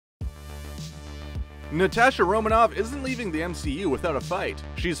Natasha Romanoff isn't leaving the MCU without a fight.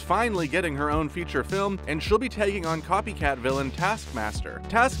 She's finally getting her own feature film, and she'll be taking on copycat villain Taskmaster.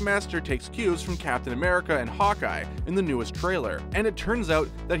 Taskmaster takes cues from Captain America and Hawkeye in the newest trailer, and it turns out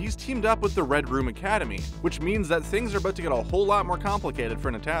that he's teamed up with the Red Room Academy, which means that things are about to get a whole lot more complicated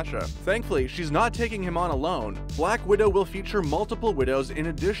for Natasha. Thankfully, she's not taking him on alone. Black Widow will feature multiple widows in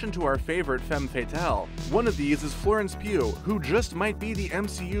addition to our favorite femme fatale. One of these is Florence Pugh, who just might be the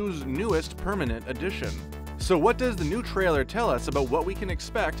MCU's newest permanent addition. So what does the new trailer tell us about what we can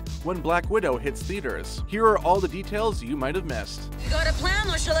expect when Black Widow hits theaters? Here are all the details you might have missed. You got a plan,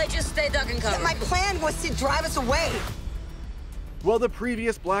 or shall I just stay duck and cover? My plan was to drive us away. While the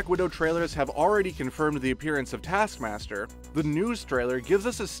previous Black Widow trailers have already confirmed the appearance of Taskmaster, the news trailer gives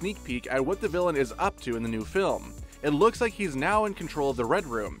us a sneak peek at what the villain is up to in the new film. It looks like he's now in control of the Red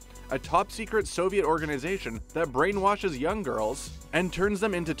Room, a top-secret Soviet organization that brainwashes young girls and turns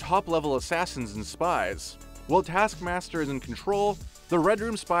them into top-level assassins and spies. While Taskmaster is in control, the Red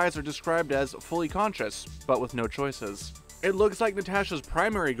Room spies are described as fully conscious, but with no choices. It looks like Natasha's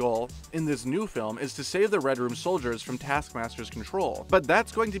primary goal in this new film is to save the Red Room soldiers from Taskmaster's control, but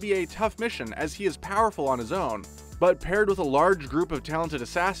that's going to be a tough mission as he is powerful on his own. But paired with a large group of talented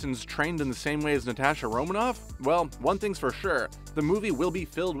assassins trained in the same way as Natasha Romanoff, well, one thing's for sure, the movie will be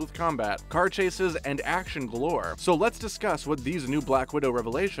filled with combat, car chases, and action galore. So let's discuss what these new Black Widow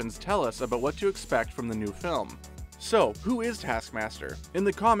revelations tell us about what to expect from the new film. So, who is Taskmaster? In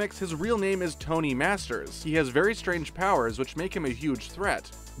the comics, his real name is Tony Masters. He has very strange powers which make him a huge threat,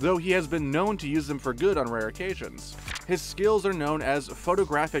 though he has been known to use them for good on rare occasions. His skills are known as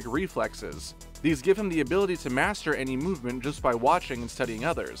photographic reflexes. These give him the ability to master any movement just by watching and studying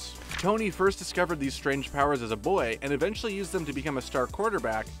others. Tony first discovered these strange powers as a boy and eventually used them to become a star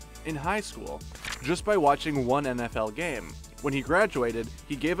quarterback in high school, just by watching one NFL game. When he graduated,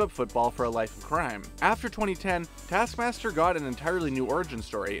 he gave up football for a life of crime. After 2010, Taskmaster got an entirely new origin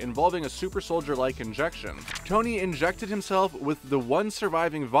story involving a super soldier-like injection. Tony injected himself with the one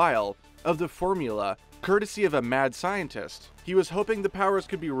surviving vial of the formula, courtesy of a mad scientist. He was hoping the powers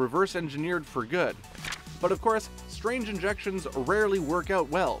could be reverse engineered for good. But of course, strange injections rarely work out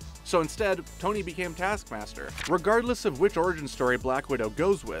well, so instead, Tony became Taskmaster. Regardless of which origin story Black Widow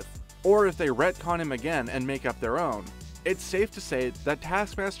goes with, or if they retcon him again and make up their own, it's safe to say that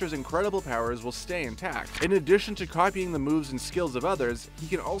Taskmaster's incredible powers will stay intact. In addition to copying the moves and skills of others, he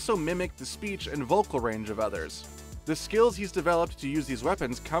can also mimic the speech and vocal range of others. The skills he's developed to use these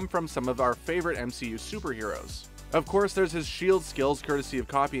weapons come from some of our favorite MCU superheroes. Of course, there's his shield skills courtesy of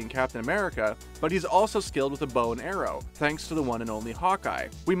copying Captain America, but he's also skilled with a bow and arrow, thanks to the one and only Hawkeye.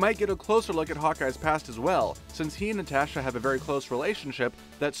 We might get a closer look at Hawkeye's past as well, since he and Natasha have a very close relationship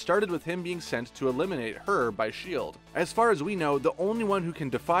that started with him being sent to eliminate her by S.H.I.E.L.D. As far as we know, the only one who can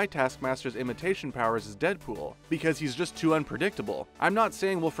defy Taskmaster's imitation powers is Deadpool, because he's just too unpredictable. I'm not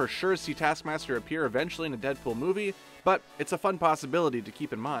saying we'll for sure see Taskmaster appear eventually in a Deadpool movie, but it's a fun possibility to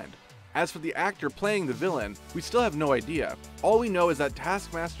keep in mind. As for the actor playing the villain, we still have no idea. All we know is that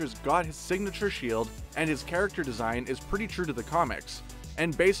Taskmaster's got his signature shield, and his character design is pretty true to the comics.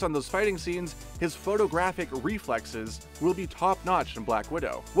 And based on those fighting scenes, his photographic reflexes will be top-notch in Black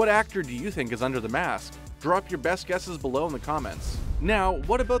Widow. What actor do you think is under the mask? Drop your best guesses below in the comments. Now,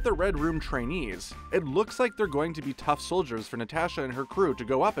 what about the Red Room trainees? It looks like they're going to be tough soldiers for Natasha and her crew to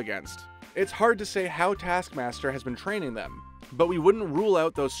go up against. It's hard to say how Taskmaster has been training them, but we wouldn't rule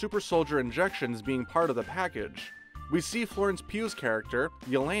out those super soldier injections being part of the package. We see Florence Pugh's character,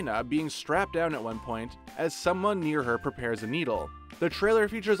 Yelena, being strapped down at one point as someone near her prepares a needle. The trailer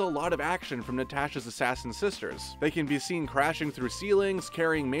features a lot of action from Natasha's assassin sisters. They can be seen crashing through ceilings,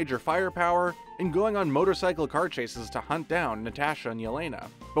 carrying major firepower, and going on motorcycle car chases to hunt down Natasha and Yelena.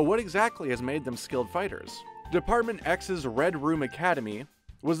 But what exactly has made them skilled fighters? Department X's Red Room Academy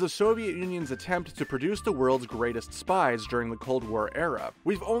was the Soviet Union's attempt to produce the world's greatest spies during the Cold War era.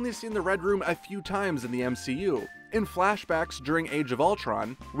 We've only seen the Red Room a few times in the MCU. In flashbacks during Age of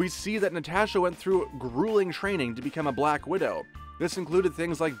Ultron, we see that Natasha went through grueling training to become a Black Widow. This included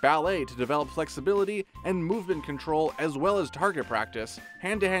things like ballet to develop flexibility and movement control, as well as target practice,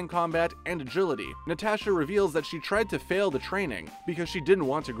 hand-to-hand combat, and agility. Natasha reveals that she tried to fail the training because she didn't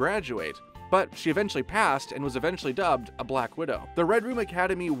want to graduate, but she eventually passed and was eventually dubbed a Black Widow. The Red Room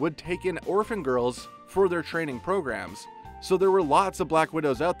Academy would take in orphan girls for their training programs, so there were lots of Black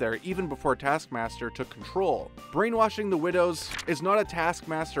Widows out there even before Taskmaster took control. Brainwashing the widows is not a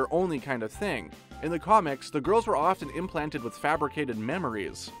Taskmaster-only kind of thing. In the comics, the girls were often implanted with fabricated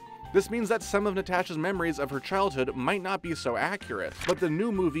memories. This means that some of Natasha's memories of her childhood might not be so accurate, but the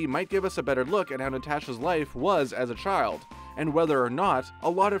new movie might give us a better look at how Natasha's life was as a child, and whether or not a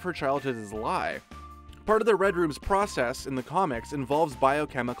lot of her childhood is a lie. Part of the Red Room's process in the comics involves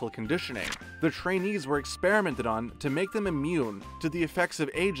biochemical conditioning. The trainees were experimented on to make them immune to the effects of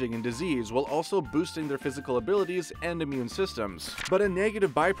aging and disease while also boosting their physical abilities and immune systems. But a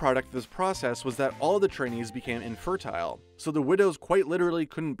negative byproduct of this process was that all the trainees became infertile. So the widows quite literally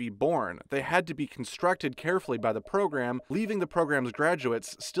couldn't be born. They had to be constructed carefully by the program, leaving the program's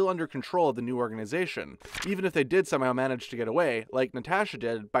graduates still under control of the new organization, even if they did somehow manage to get away, like Natasha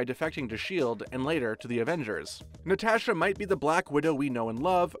did by defecting to S.H.I.E.L.D. and later to the Avengers. Natasha might be the Black Widow we know and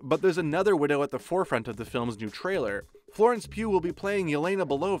love, but there's another widow at the forefront of the film's new trailer. Florence Pugh will be playing Yelena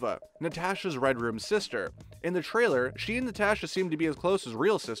Belova, Natasha's Red Room sister. In the trailer, she and Natasha seem to be as close as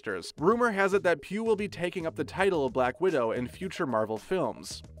real sisters. Rumor has it that Pugh will be taking up the title of Black Widow in future Marvel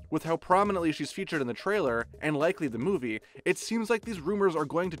films. With how prominently she's featured in the trailer, and likely the movie, it seems like these rumors are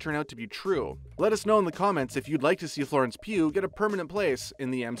going to turn out to be true. Let us know in the comments if you'd like to see Florence Pugh get a permanent place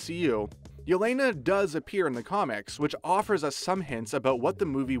in the MCU. Yelena does appear in the comics, which offers us some hints about what the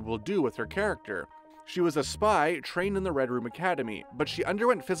movie will do with her character. She was a spy trained in the Red Room Academy, but she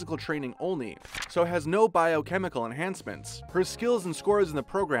underwent physical training only, so has no biochemical enhancements. Her skills and scores in the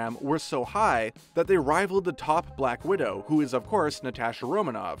program were so high that they rivaled the top Black Widow, who is of course Natasha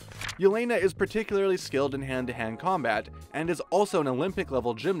Romanoff. Yelena is particularly skilled in hand-to-hand combat, and is also an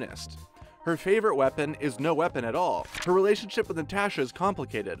Olympic-level gymnast. Her favorite weapon is no weapon at all. Her relationship with Natasha is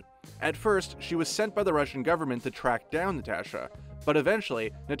complicated. At first, she was sent by the Russian government to track down Natasha, but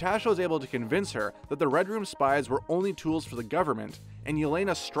eventually, Natasha was able to convince her that the Red Room spies were only tools for the government, and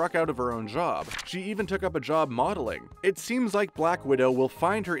Yelena struck out of her own job. She even took up a job modeling. It seems like Black Widow will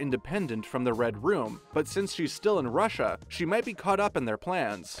find her independent from the Red Room, but since she's still in Russia, she might be caught up in their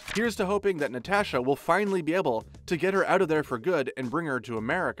plans. Here's to hoping that Natasha will finally be able to get her out of there for good and bring her to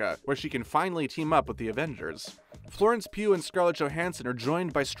America, where she can finally team up with the Avengers. Florence Pugh and Scarlett Johansson are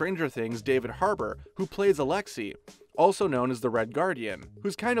joined by Stranger Things' David Harbour, who plays Alexei, also known as the Red Guardian,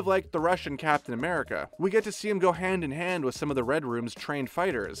 who's kind of like the Russian Captain America. We get to see him go hand in hand with some of the Red Room's trained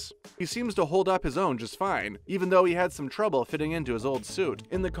fighters. He seems to hold up his own just fine, even though he had some trouble fitting into his old suit.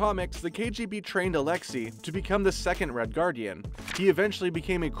 In the comics, the KGB trained Alexei to become the second Red Guardian. He eventually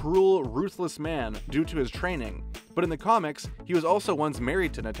became a cruel, ruthless man due to his training, but in the comics, he was also once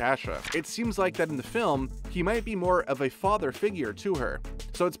married to Natasha. It seems like that in the film, he might be more of a father figure to her,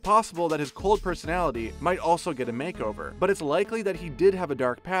 so it's possible that his cold personality might also get a makeover, but it's likely that he did have a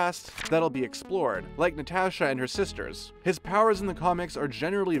dark past that'll be explored, like Natasha and her sisters. His powers in the comics are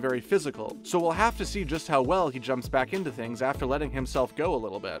generally very physical, so we'll have to see just how well he jumps back into things after letting himself go a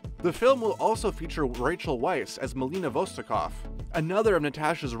little bit. The film will also feature Rachel Weisz as Melina Vostokov, another of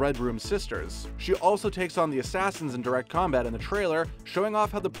Natasha's Red Room sisters. She also takes on the assassins in direct combat in the trailer, showing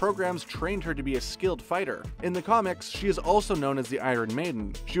off how the programs trained her to be a skilled fighter. In the comics, she is also known as the Iron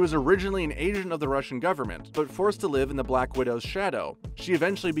Maiden. She was originally an agent of the Russian government, but forced to live in the Black Widow's shadow. She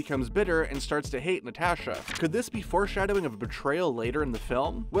eventually becomes bitter and starts to hate Natasha. Could this be foreshadowing of a betrayal later in the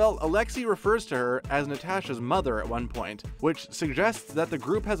film? Well, Alexei refers to her as Natasha's mother at one point, which suggests that the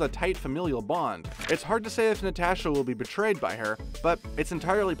group has a tight familial bond. It's hard to say if Natasha will be betrayed by her, but it's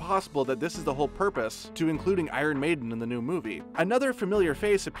entirely possible that this is the whole purpose to including Iron Maiden in the new movie. Another familiar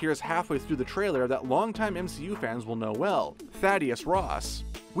face appears halfway through the trailer that longtime MCU fans will know well: Thaddeus Ross.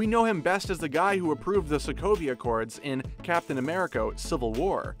 We know him best as the guy who approved the Sokovia Accords in Captain America: Civil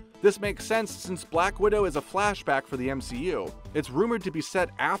War. This makes sense since Black Widow is a flashback for the MCU. It's rumored to be set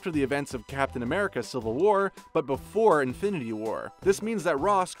after the events of Captain America: Civil War, but before Infinity War. This means that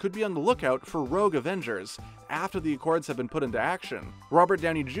Ross could be on the lookout for rogue Avengers after the Accords have been put into action. Robert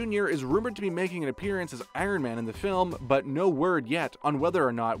Downey Jr. is rumored to be making an appearance as Iron Man in the film, but no word yet on whether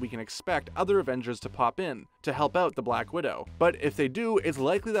or not we can expect other Avengers to pop in to help out the Black Widow. But if they do, it's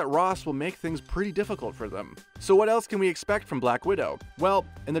likely that Ross will make things pretty difficult for them. So what else can we expect from Black Widow? Well,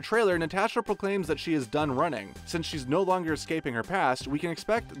 in the trailer, Natasha proclaims that she is done running. Since she's no longer escaping her past, we can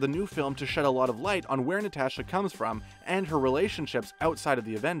expect the new film to shed a lot of light on where Natasha comes from and her relationships outside of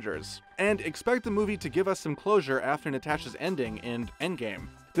the Avengers. And expect the movie to give us some closure after Natasha's ending in Endgame.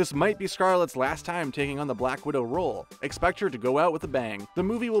 This might be Scarlett's last time taking on the Black Widow role. Expect her to go out with a bang. The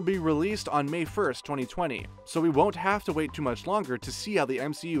movie will be released on May 1st, 2020, so we won't have to wait too much longer to see how the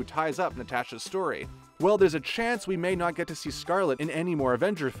MCU ties up Natasha's story. Well, there's a chance we may not get to see Scarlett in any more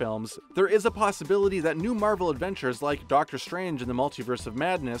Avenger films. There is a possibility that new Marvel adventures like Doctor Strange in the Multiverse of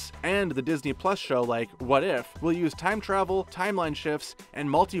Madness and the Disney Plus show like What If will use time travel, timeline shifts, and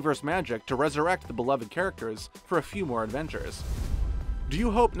multiverse magic to resurrect the beloved characters for a few more adventures. Do you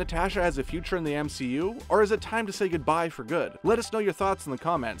hope Natasha has a future in the MCU, or is it time to say goodbye for good? Let us know your thoughts in the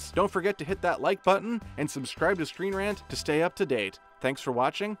comments. Don't forget to hit that like button and subscribe to Screen Rant to stay up to date. Thanks for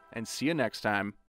watching, and see you next time.